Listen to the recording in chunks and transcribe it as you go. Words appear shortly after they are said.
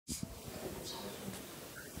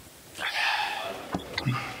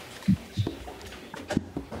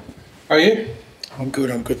How are you? I'm good,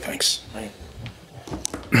 thanks.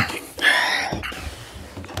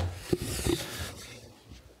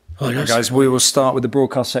 Right, guys, we will start with the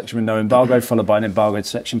broadcast section with no embargo, followed by an embargoed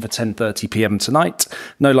section for 10:30 p.m. tonight.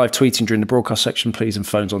 No live tweeting during the broadcast section, please, and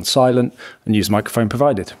phones on silent, and use the microphone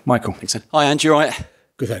provided. Michael. Thanks. Hi, Ange, you all right?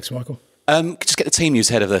 Good, thanks, Michael. Just get the team news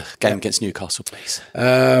ahead of the game against Newcastle, please.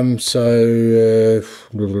 Where are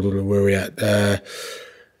we at? The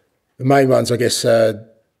main ones, I guess,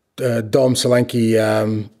 Dom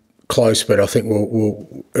Solanke, close, but I think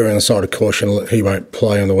we'll err on the side of caution. He won't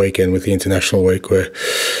play on the weekend with the international week. We're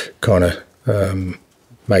kind of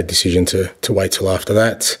made the decision to wait till after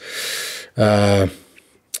that.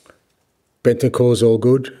 Bentancur's all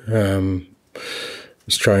good.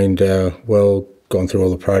 He's trained well, gone through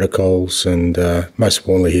all the protocols, and most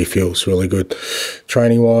importantly, he feels really good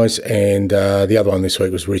training-wise. And the other one this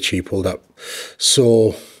week was Richie, pulled up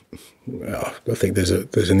sore. I think there's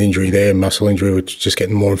an injury there, muscle injury, which is just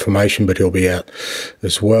getting more information, but he'll be out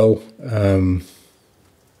as well. I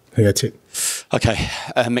think that's it. Okay,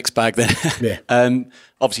 mixed bag then. Yeah.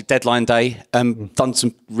 Obviously, deadline day. Done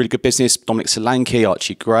some really good business. Dominic Solanke,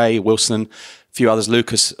 Archie Gray, Wilson, a few others,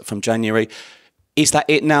 Lucas from January. Is that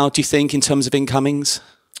it now, do you think, in terms of incomings?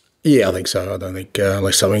 Yeah, I think so. I don't think,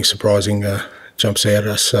 unless something surprising jumps out at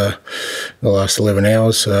us in the last 11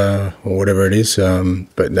 hours or whatever it is.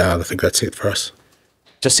 But no, I think that's it for us.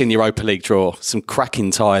 Just in the Europa League draw, some cracking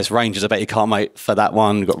ties. Rangers, I bet you can't wait for that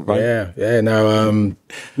one.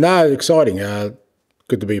 No, exciting.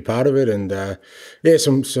 Good to be a part of it, and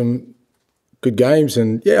some good games,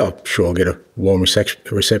 and I'm sure I'll get a warm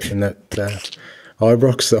reception at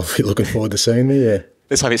Ibrox. They'll be looking forward to seeing me. Yeah,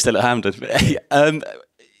 let's hope it's still at Hampden.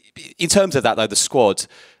 In terms of that, though, the squad.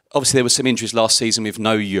 Obviously, there were some injuries last season with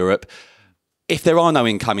no Europe. If there are no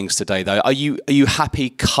incomings today, though, are you happy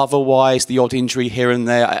cover-wise, the odd injury here and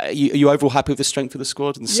there? Are you overall happy with the strength of the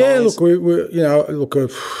squad and the size? Yeah, look,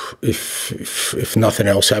 if nothing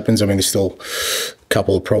else happens, I mean, there's still a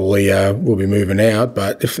couple probably will be moving out,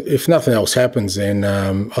 but if nothing else happens, then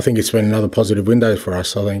I think it's been another positive window for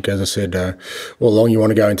us. I think, as I said, all along you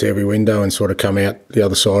want to go into every window and sort of come out the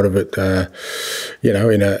other side of it,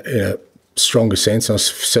 in a stronger sense. I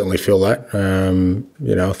certainly feel that.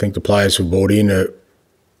 I think the players who bought in are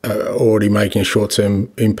already making a short-term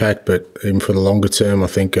impact, but even for the longer term, I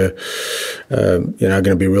think are going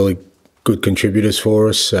to be really good contributors for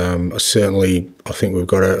us. I think we've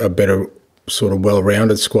got a better sort of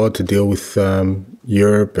well-rounded squad to deal with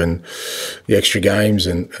Europe and the extra games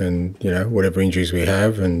and whatever injuries we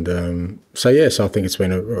have. And so I think it's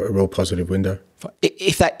been a real positive window.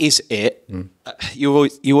 If that is it, you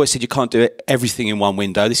always said you can't do everything in one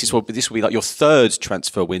window. This will be like your third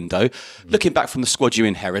transfer window. Looking back from the squad you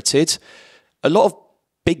inherited, a lot of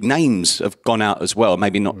big names have gone out as well,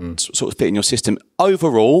 maybe not sort of fit in your system.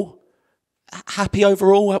 Overall, happy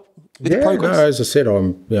overall with the progress? No, as I said,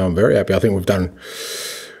 I'm very happy. I think we've done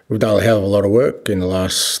a hell of a lot of work in the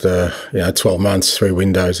last 12 months, 3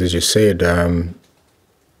 windows, as you said.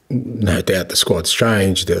 No doubt the squad's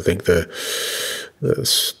changed. I think the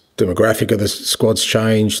demographic of the squad's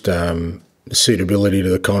changed. The suitability to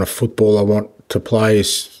the kind of football I want to play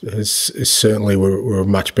is certainly we're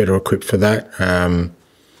much better equipped for that.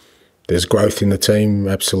 There's growth in the team,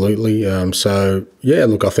 absolutely. I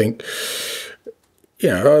think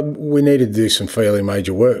we needed to do some fairly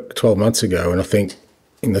major work 12 months ago, and I think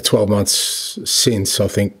in the 12 months since, I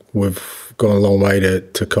think we've gone a long way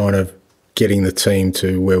to kind of getting the team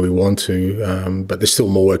to where we want to, but there's still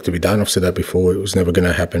more work to be done. I've said that before. It was never going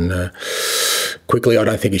to happen quickly. I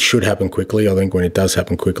don't think it should happen quickly. I think when it does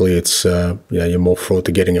happen quickly, it's you're more fraught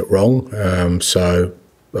to getting it wrong. So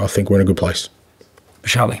I think we're in a good place.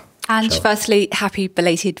 Charlie. Ange, firstly, happy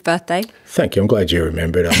belated birthday. Thank you. I'm glad you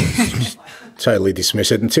remembered. Totally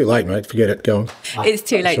dismiss it. And too late, mate. Forget it. Go on. It's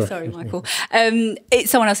too late. Sorry, Michael.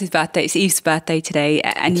 It's someone else's birthday. It's Yves' birthday today.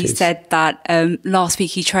 And he said that last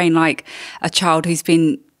week he trained like a child who's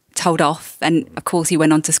been told off. And of course, he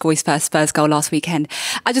went on to score his first Spurs goal last weekend.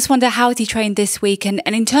 I just wonder, how has he trained this week? And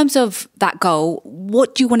in terms of that goal,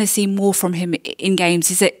 what do you want to see more from him in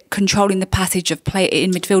games? Is it controlling the passage of play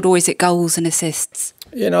in midfield, or is it goals and assists?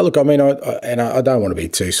 Look, I mean, I don't want to be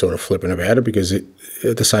too sort of flippant about it, because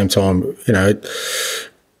at the same time,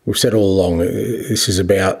 we've said all along, this is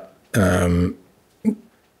about, trying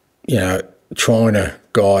to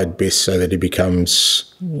guide Biss so that he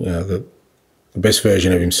becomes, the best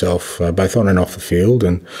version of himself, both on and off the field.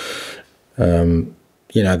 And,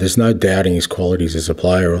 there's no doubting his qualities as a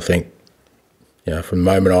player. I think, from the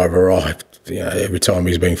moment I've arrived, every time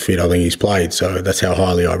he's been fit, I think he's played. So that's how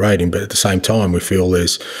highly I rate him. But at the same time, we feel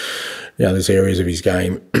there's areas of his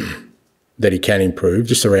game that he can improve,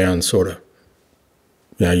 just around sort of,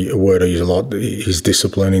 a word I use a lot, his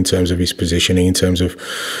discipline in terms of his positioning, in terms of,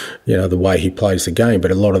 the way he plays the game.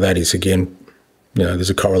 But a lot of that is, again, there's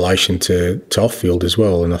a correlation to off-field as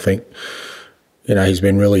well. And I think, he's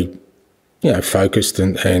been really, focused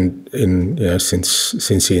and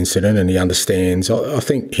since the incident, and he understands. I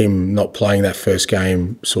think him not playing that first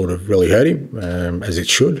game sort of really hurt him, as it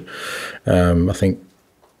should. I think,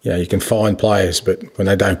 you can find players, but when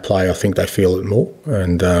they don't play, I think they feel it more.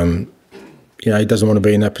 And, he doesn't want to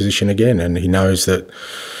be in that position again. And he knows that,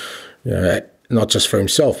 not just for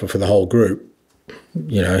himself, but for the whole group,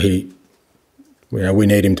 we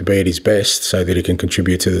need him to be at his best so that he can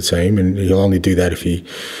contribute to the team, and he'll only do that if he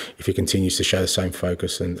continues to show the same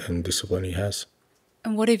focus and discipline he has.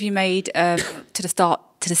 And what have you made to the start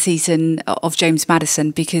to the season of James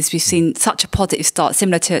Maddison? Because we've seen such a positive start,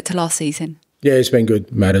 similar to last season. Yeah, he's been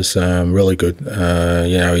good, Maddis, really good. I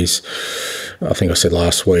think I said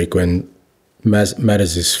last week, when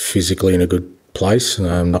Maddis is physically in a good place,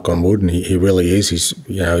 knock on wood, and he really is.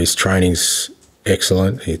 His training's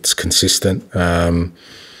excellent. It's consistent.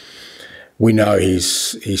 We know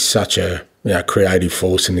he's such a creative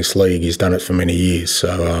force in this league. He's done it for many years.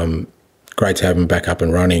 So great to have him back up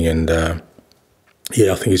and running. And I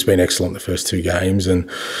think he's been excellent the first 2 games. And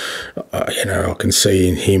I can see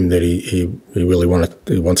in him that he really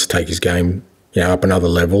wants to take his game up another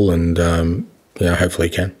level. And hopefully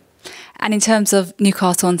he can. And in terms of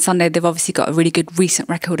Newcastle on Sunday, they've obviously got a really good recent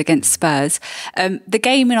record against Spurs. The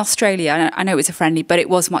game in Australia, I know it was a friendly, but it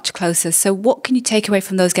was much closer. So what can you take away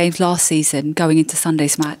from those games last season going into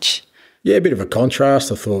Sunday's match? Yeah, a bit of a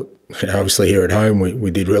contrast. I thought, obviously here at home,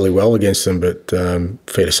 we did really well against them, but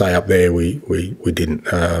fair to say up there we didn't.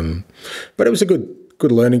 But it was a good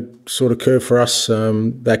learning sort of curve for us,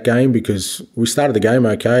 that game, because we started the game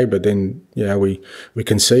okay, but then, we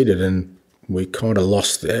conceded, and we kind of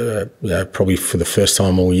lost, probably for the first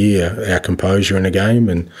time all year, our composure in the game,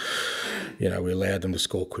 and we allowed them to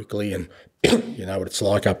score quickly. And you know what it's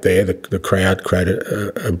like up there. The crowd created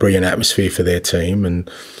a brilliant atmosphere for their team,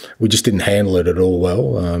 and we just didn't handle it at all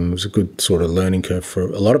well. It was a good sort of learning curve for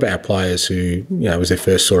a lot of our players who, it was their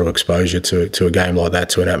first sort of exposure to a game like that,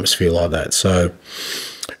 to an atmosphere like that. So,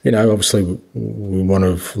 obviously we want to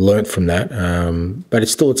have learnt from that, but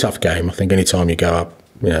it's still a tough game. I think any time you go up,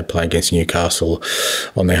 play against Newcastle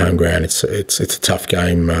on their home ground, it's a tough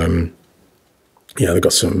game. They've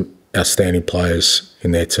got some outstanding players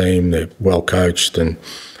in their team. They're well coached, and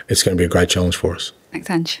it's going to be a great challenge for us. Thanks,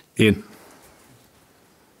 Ange. Ian.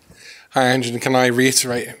 Hi, Ange, and can I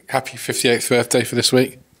reiterate happy 58th birthday for this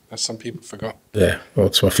week, as some people forgot? Yeah, well,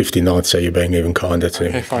 it's my 59th, so you're being even kinder to me.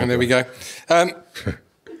 Okay, fine, there we go. The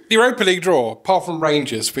Europa League draw, apart from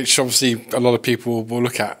Rangers, which obviously a lot of people will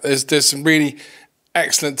look at, there's some really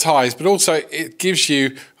excellent ties, but also it gives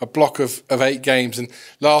you a block of 8 games. And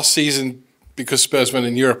last season, because Spurs went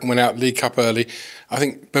in Europe and went out League Cup early, I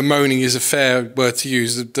think bemoaning is a fair word to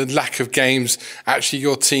use. The lack of games, actually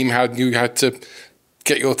your team, how you had to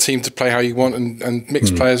get your team to play how you want and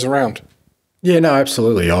mix players around. Yeah, no,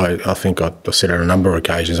 absolutely. I think I said on a number of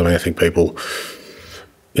occasions, I think people,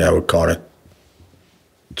 were kind of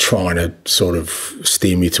trying to sort of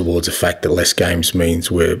steer me towards the fact that less games means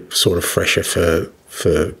we're sort of fresher for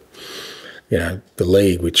the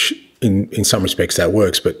league, which in some respects that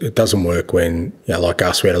works, but it doesn't work when, like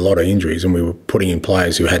us, we had a lot of injuries and we were putting in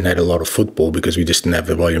players who hadn't had a lot of football because we just didn't have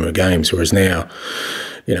the volume of games. Whereas now,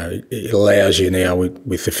 it allows you now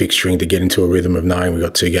with the fixturing to get into a rhythm of knowing we've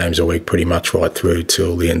got 2 games a week pretty much right through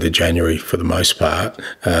till the end of January for the most part.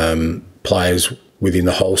 Players within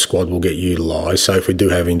the whole squad will get utilised. So if we do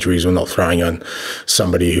have injuries, we're not throwing on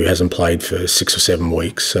somebody who hasn't played for 6 or 7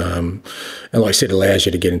 weeks. And like I said, it allows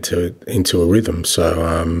you to get into a rhythm.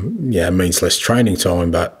 So, it means less training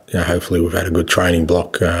time, but hopefully we've had a good training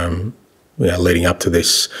block leading up to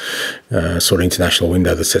this sort of international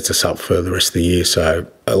window that sets us up for the rest of the year. So,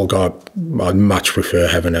 look, I'd much prefer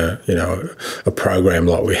having a program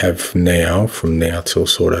like we have now, from now till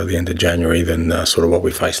sort of the end of January, than sort of what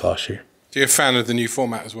we faced last year. So you're a fan of the new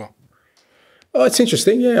format as well? Oh, it's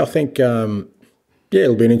interesting. Yeah, I think it'll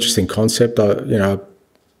be an interesting concept. A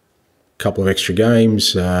couple of extra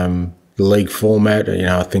games, the league format.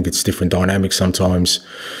 I think it's different dynamics sometimes.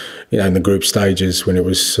 In the group stages when it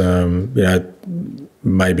was,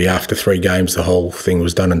 maybe after 3 games the whole thing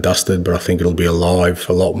was done and dusted. But I think it'll be alive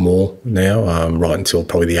a lot more now, right until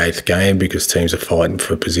probably the 8th game, because teams are fighting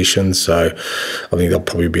for positions. So I think there'll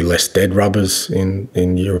probably be less dead rubbers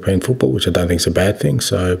in European football, which I don't think is a bad thing.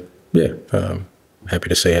 So yeah, happy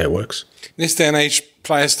to see how it works. In this day and age,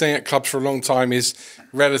 players staying at clubs for a long time is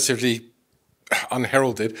relatively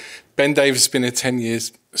unheralded. Ben Davies has been here 10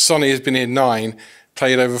 years. Sonny has been here 9,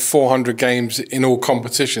 played over 400 games in all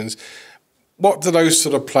competitions. What do those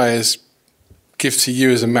sort of players give to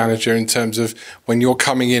you as a manager in terms of when you're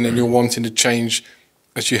coming in and you're wanting to change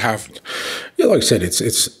as you have? Yeah, like I said, it's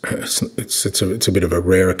a bit of a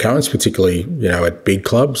rare occurrence, particularly at big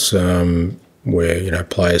clubs where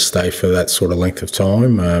players stay for that sort of length of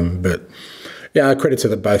time. But credit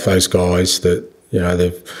to both those guys that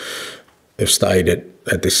they've stayed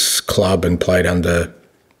at this club and played under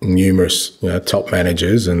numerous top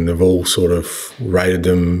managers, and they've all sort of rated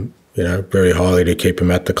them very highly to keep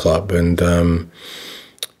them at the club. And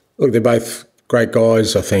look, they're both great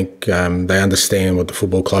guys. I think they understand what the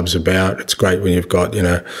football club's about. It's great when you've got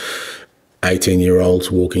 18-year-olds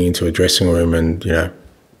walking into a dressing room, and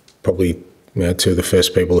probably two of the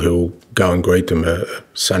first people who will go and greet them are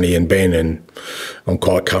Sonny and Ben, and I'm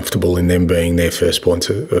quite comfortable in them being their first point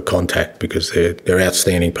of contact, because they're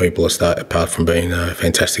outstanding people apart from being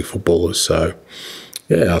fantastic footballers. So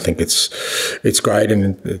I think it's great,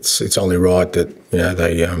 and it's only right that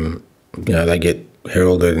they get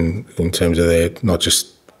heralded in terms of their not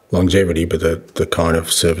just longevity, but the kind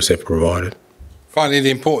of service they've provided. Finally,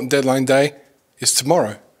 the important deadline day is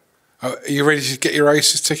tomorrow. Are you ready to get your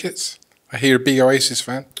Oasis tickets? I hear a big Oasis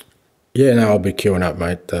fan. Yeah, no, I'll be queuing up,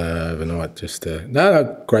 mate, overnight. Just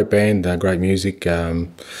great band, great music. Not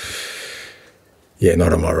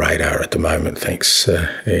on my radar at the moment. Thanks.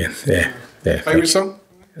 Favourite song?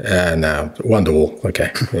 No, Wonderwall.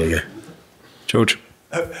 Okay, there you go. George.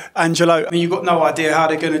 Angelo, I mean, you've got no idea how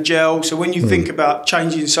they're going to gel. So when you think about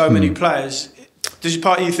changing so many players, does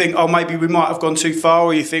part of you think, oh, maybe we might have gone too far,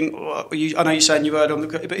 or you think, I know you're saying you heard on the,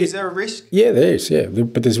 but is there a risk? Yeah, there is. Yeah,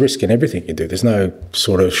 but there's risk in everything you do. There's no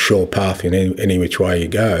sort of sure path in any which way you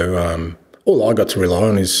go. All I got to rely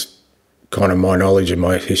on is kind of my knowledge and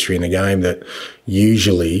my history in the game. That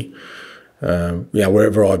usually,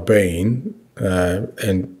 wherever I've been,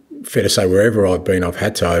 and fair to say, wherever I've been, I've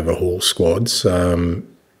had to overhaul squads.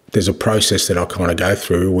 There's a process that I kind of go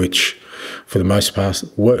through, which, for the most part,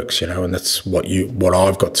 works, and that's what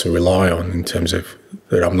I've got to rely on in terms of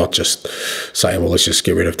that. I'm not just saying, well, let's just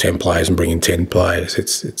get rid of 10 players and bring in 10 players.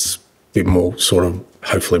 It's a bit more sort of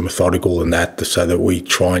hopefully methodical than that, so that we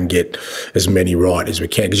try and get as many right as we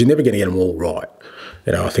can, because you're never going to get them all right.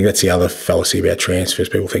 I think that's the other fallacy about transfers.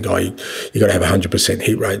 People think, you got to have 100%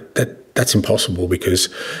 hit rate. That's impossible, because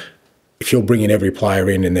if you're bringing every player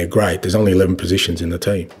in and they're great, there's only 11 positions in the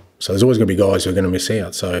team. So there's always going to be guys who are going to miss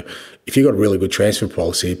out. So if you've got a really good transfer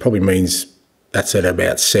policy, it probably means that's at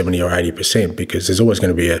about 70 or 80%, because there's always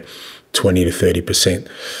going to be a 20 to 30%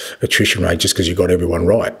 attrition rate just because you got everyone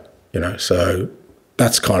right. So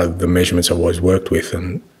that's kind of the measurements I've always worked with.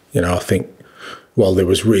 And, I think while there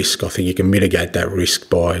was risk, I think you can mitigate that risk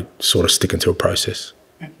by sort of sticking to a process.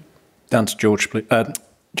 Down to George, please.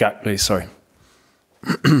 Jack, please, sorry.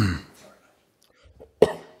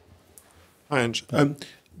 Hi, Ange.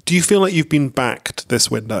 Do you feel like you've been backed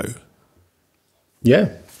this window? Yeah.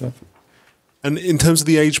 And in terms of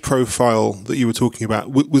the age profile that you were talking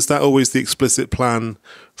about, was that always the explicit plan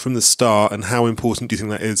from the start, and how important do you think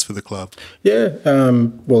that is for the club? Yeah,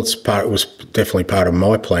 well, it was definitely part of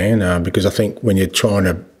my plan, because I think when you're trying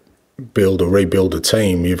to build or rebuild a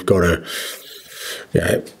team, you've got to,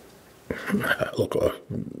 look,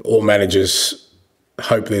 all managers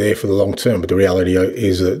hope they're there for the long term, but the reality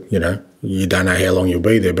is that, you don't know how long you'll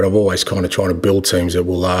be there. But I've always kind of tried to build teams that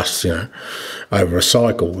will last, over a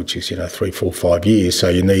cycle, which is, 3, 4, 5 years. So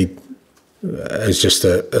you need, as just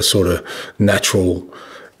a sort of natural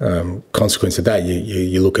consequence of that,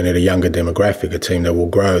 you're looking at a younger demographic, a team that will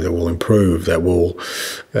grow, that will improve, that will,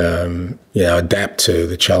 adapt to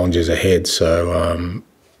the challenges ahead. So,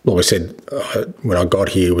 like I said, when I got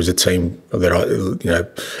here, it was a team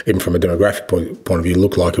that even from a demographic point of view,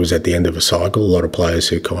 looked like it was at the end of a cycle. A lot of players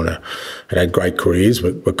who kind of had great careers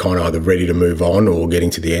but were kind of either ready to move on or getting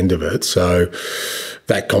to the end of it. So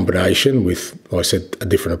that combination with, like I said, a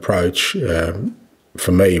different approach,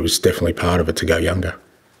 for me, was definitely part of it to go younger.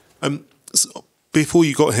 So before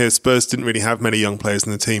you got here, Spurs didn't really have many young players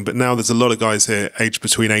in the team, but now there's a lot of guys here aged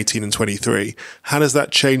between 18 and 23. How does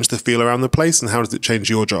that change the feel around the place, and how does it change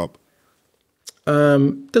your job?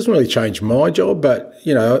 Doesn't really change my job, but,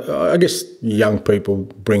 I guess young people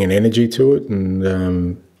bring an energy to it,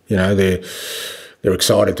 and, they're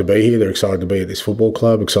excited to be here. They're excited to be at this football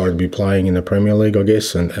club, excited to be playing in the Premier League, I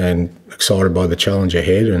guess, and excited by the challenge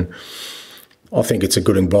ahead. And I think it's a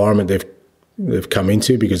good environment they've come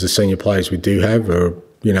into, because the senior players we do have are,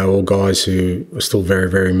 all guys who are still very,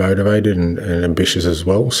 very motivated and ambitious as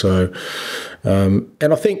well. So, and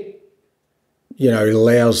I think, it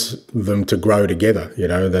allows them to grow together.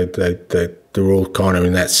 They're all kind of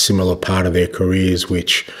in that similar part of their careers,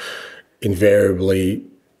 which invariably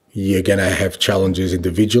you're going to have challenges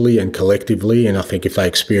individually and collectively. And I think if they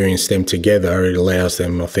experience them together, it allows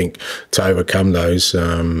them, I think, to overcome those,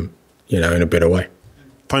 in a better way.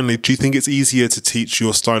 Finally, do you think it's easier to teach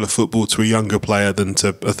your style of football to a younger player than to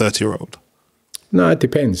a 30-year-old? No, it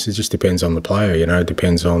depends. It just depends on the player, It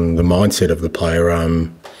depends on the mindset of the player.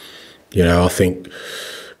 I think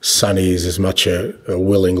Sonny is as much a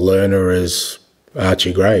willing learner as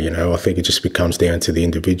Archie Gray, I think it just comes down to the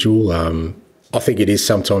individual. I think it is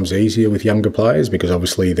sometimes easier with younger players because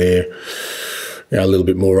obviously they're a little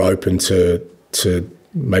bit more open to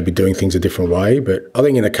maybe doing things a different way. But I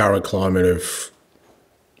think in the current climate of,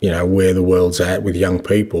 where the world's at with young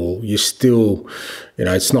people, you still,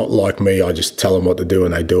 it's not like me, I just tell them what to do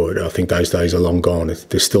and they do it. I think those days are long gone.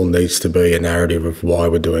 There still needs to be a narrative of why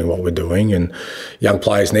we're doing what we're doing. And young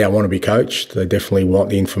players now want to be coached. They definitely want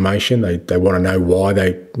the information. They want to know why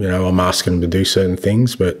I'm asking them to do certain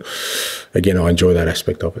things. But again, I enjoy that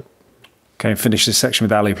aspect of it. Okay, finish this section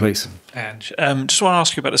with Ali, please. Ange, just want to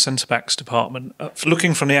ask you about the centre-backs department.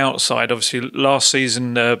 Looking from the outside, obviously, last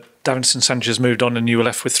season, Davinson Sanchez moved on and you were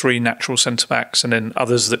left with 3 natural centre-backs and then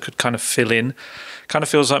others that could kind of fill in. Kind of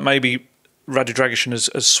feels like maybe Radu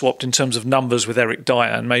Dragic has swapped in terms of numbers with Eric Dyer,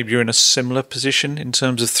 and maybe you're in a similar position in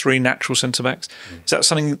terms of 3 natural centre-backs. Is that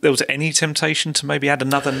something, there was any temptation to maybe add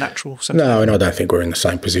another natural centre-back? No, and I don't think we're in the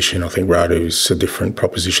same position. I think Radu's a different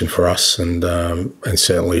proposition for us, and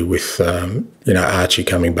certainly with Archie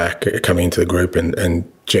coming into the group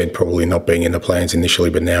and Jed probably not being in the plans initially,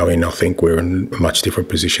 but now I think we're in a much different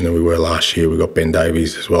position than we were last year. We've got Ben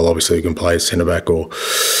Davies as well, obviously, who can play as centre-back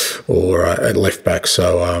or at left-back.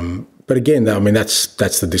 So, but again, I mean, that's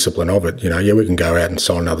the discipline of it. We can go out and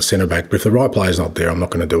sign another centre-back, but if the right player's not there, I'm not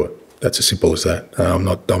going to do it. That's as simple as that.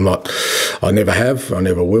 I never have, I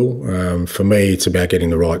never will. For me, it's about getting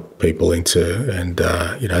the right people and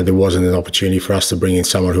there wasn't an opportunity for us to bring in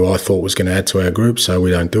someone who I thought was going to add to our group, so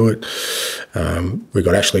we don't do it. We've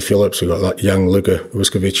got Ashley Phillips, we've got young Luka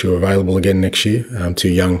Vuskovic who are available again next year, 2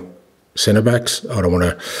 young centre-backs. I don't want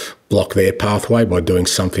to block their pathway by doing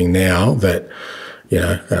something now that,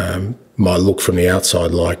 might look from the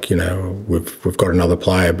outside like, we've got another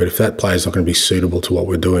player, but if that player's not going to be suitable to what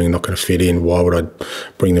we're doing, not going to fit in, why would I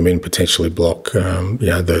bring them in, potentially block,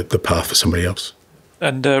 the path for somebody else?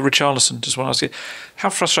 And Richarlison, just want to ask you,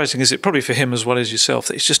 how frustrating is it, probably for him as well as yourself,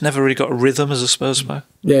 that he's just never really got a rhythm as a Spurs player?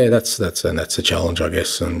 Yeah, that's a challenge, I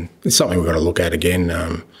guess, and it's something we've got to look at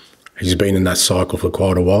again. He's been in that cycle for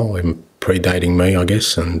quite a while, predating me, I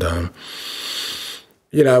guess, and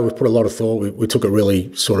we've put a lot of thought. We took it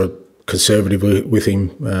really sort of conservatively with him,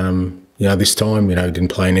 this time. He didn't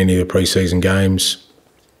play in any of the pre-season games.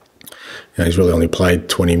 He's really only played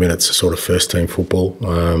 20 minutes of sort of first-team football.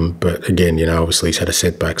 But again, obviously he's had a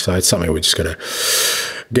setback, so it's something we just got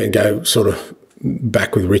to go sort of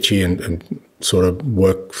back with Richie and sort of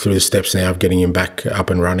work through the steps now of getting him back up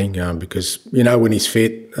and running, because, when he's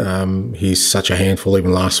fit, he's such a handful.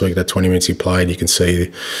 Even last week, that 20 minutes he played, you can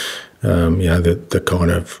see the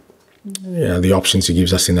kind of the options he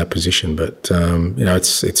gives us in that position. But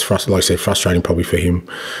it's like I said, frustrating probably for him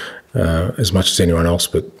as much as anyone else,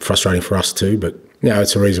 but frustrating for us too. But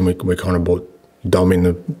it's a reason we kind of brought Dom in.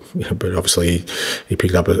 But obviously he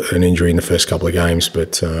picked up an injury in the first couple of games.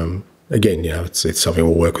 But again, it's something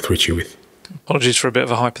we'll work with Richie with. Apologies for a bit of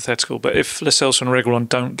a hypothetical, but if Lascelles and Reguilon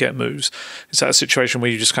don't get moves, is that a situation where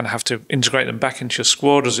you just kind of have to integrate them back into your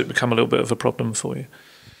squad, or does it become a little bit of a problem for you?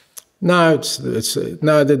 No,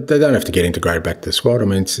 no. They don't have to get integrated back to the squad. I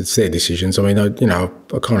mean, it's their decisions. I mean,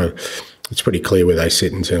 it's pretty clear where they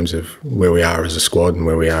sit in terms of where we are as a squad and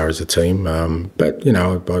where we are as a team. But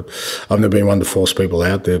I've never been one to force people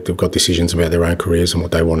out. They've got decisions about their own careers and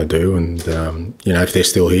what they want to do. And if they're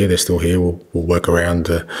still here, they're still here. We'll work around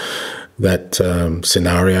that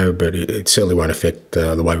scenario, but it certainly won't affect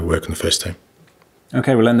the way we work in the first team.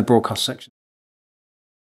 Okay, we'll end the broadcast section.